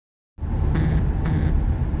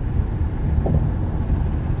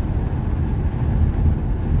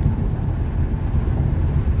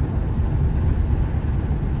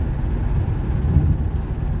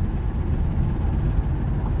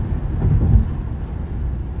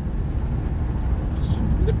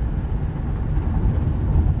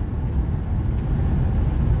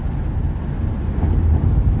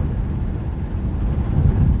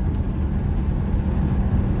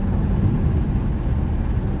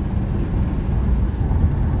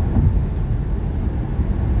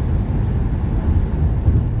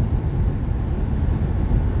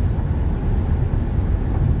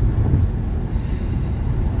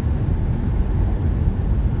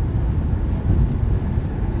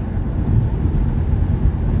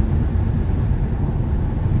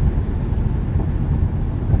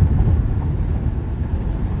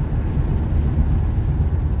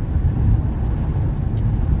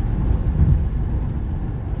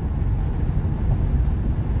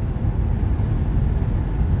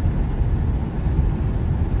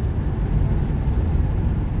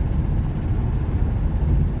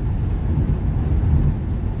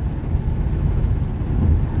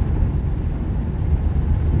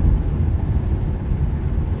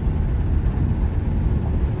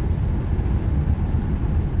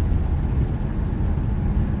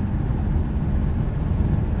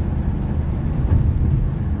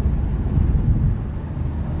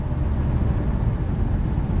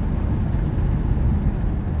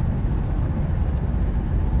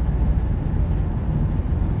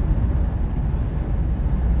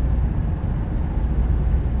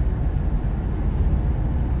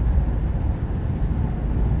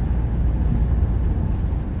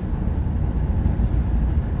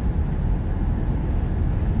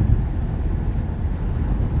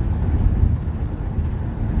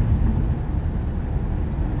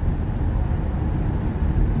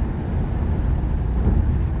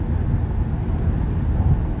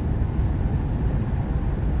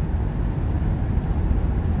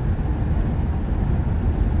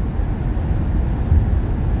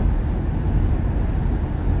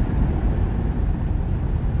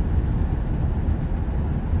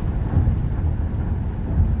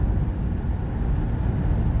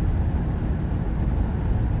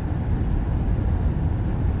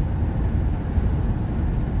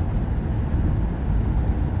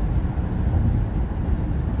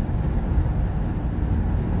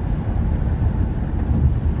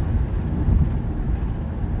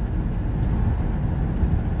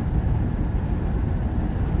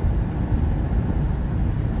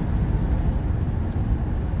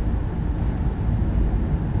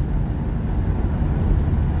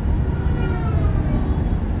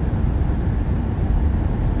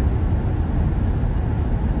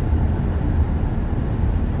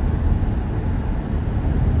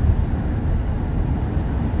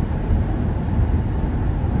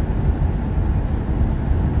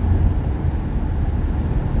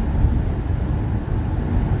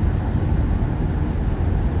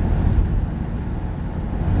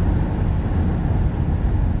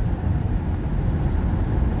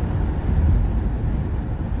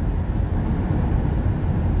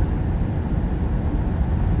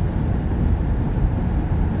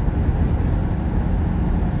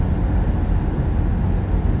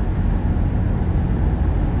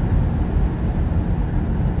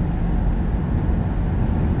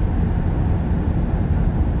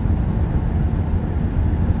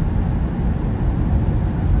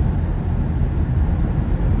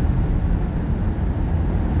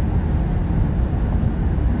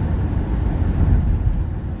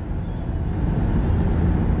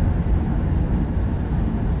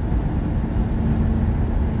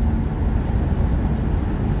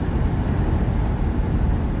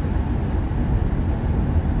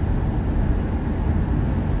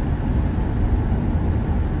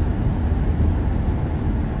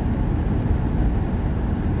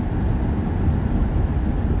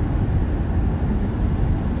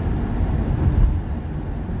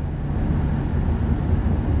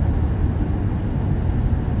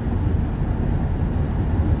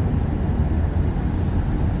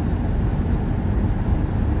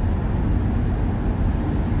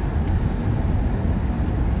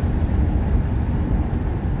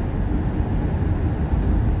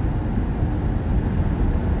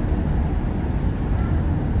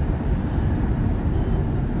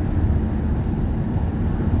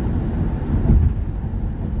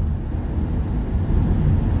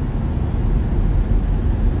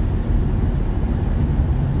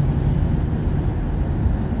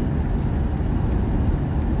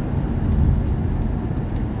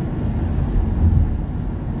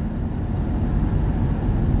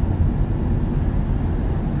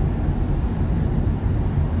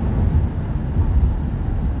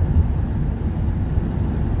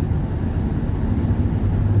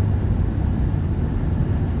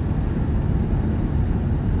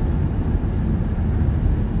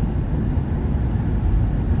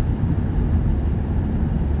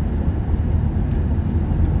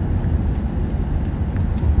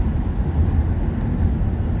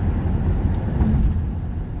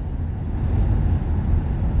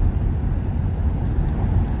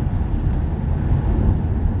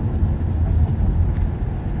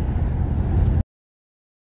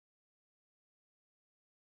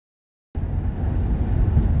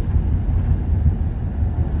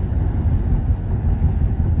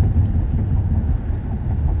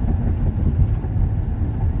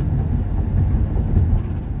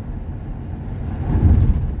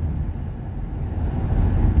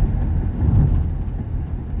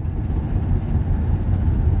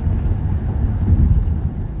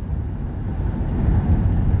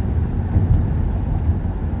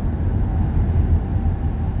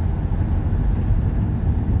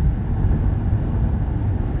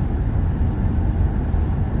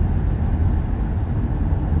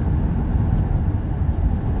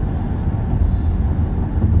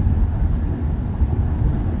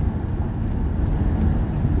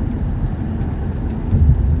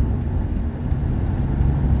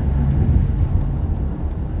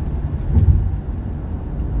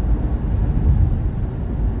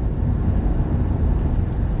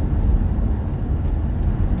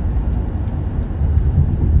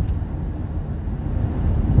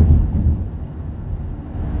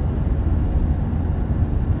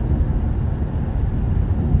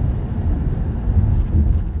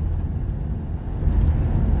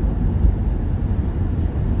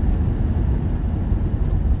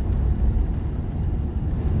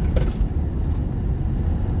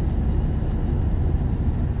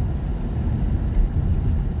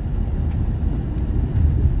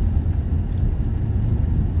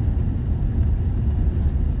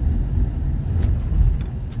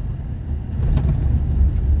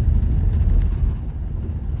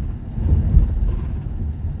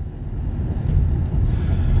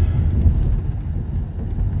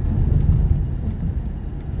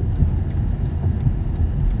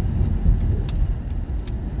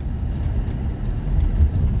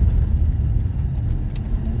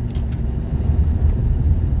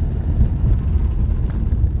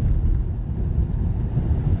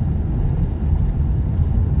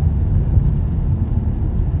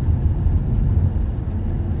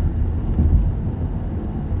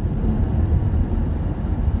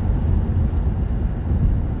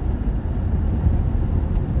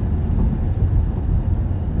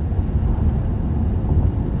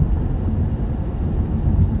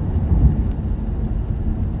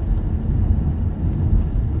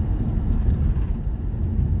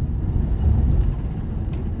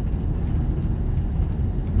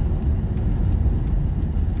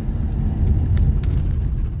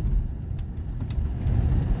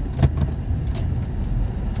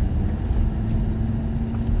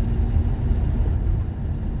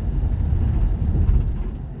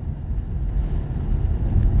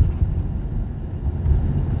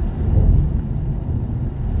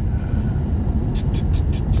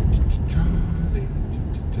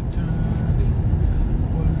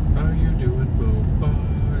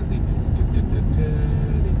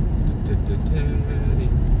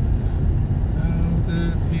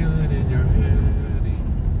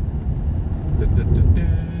Daddy,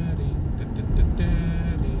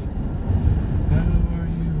 daddy, how are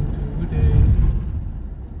you today?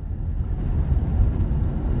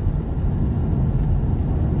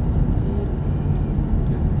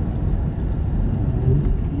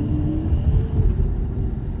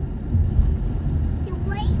 The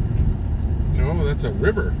lake. No, that's a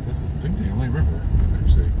river. That's, I think, the only river,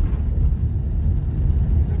 actually.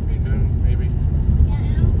 Let me know, maybe.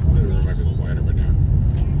 Yeah, The river might be a little wider, but now.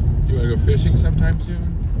 You want to go fishing sometime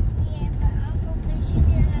soon? Yeah, but I'll go fishing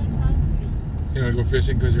because I'm hungry. You want to go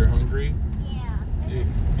fishing because you're hungry? Yeah.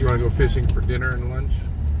 You want to go fishing for dinner and lunch?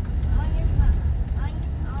 I'll just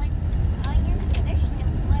fish in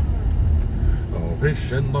the river. Oh,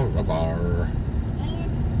 fish in the river.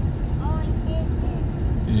 I'll get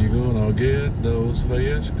it. You gonna get those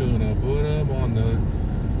fish, gonna put them on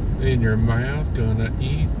in your mouth, gonna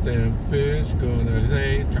eat them fish, gonna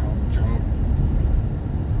say chomp chomp.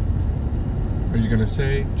 Are you gonna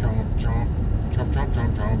say chomp chomp, chomp chomp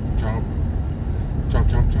chomp chomp chomp, chomp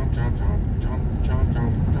chomp chomp chomp chomp, chomp chomp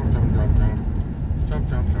chomp chomp chomp chomp chomp, chomp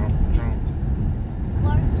chomp chomp chomp.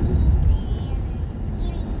 What are these?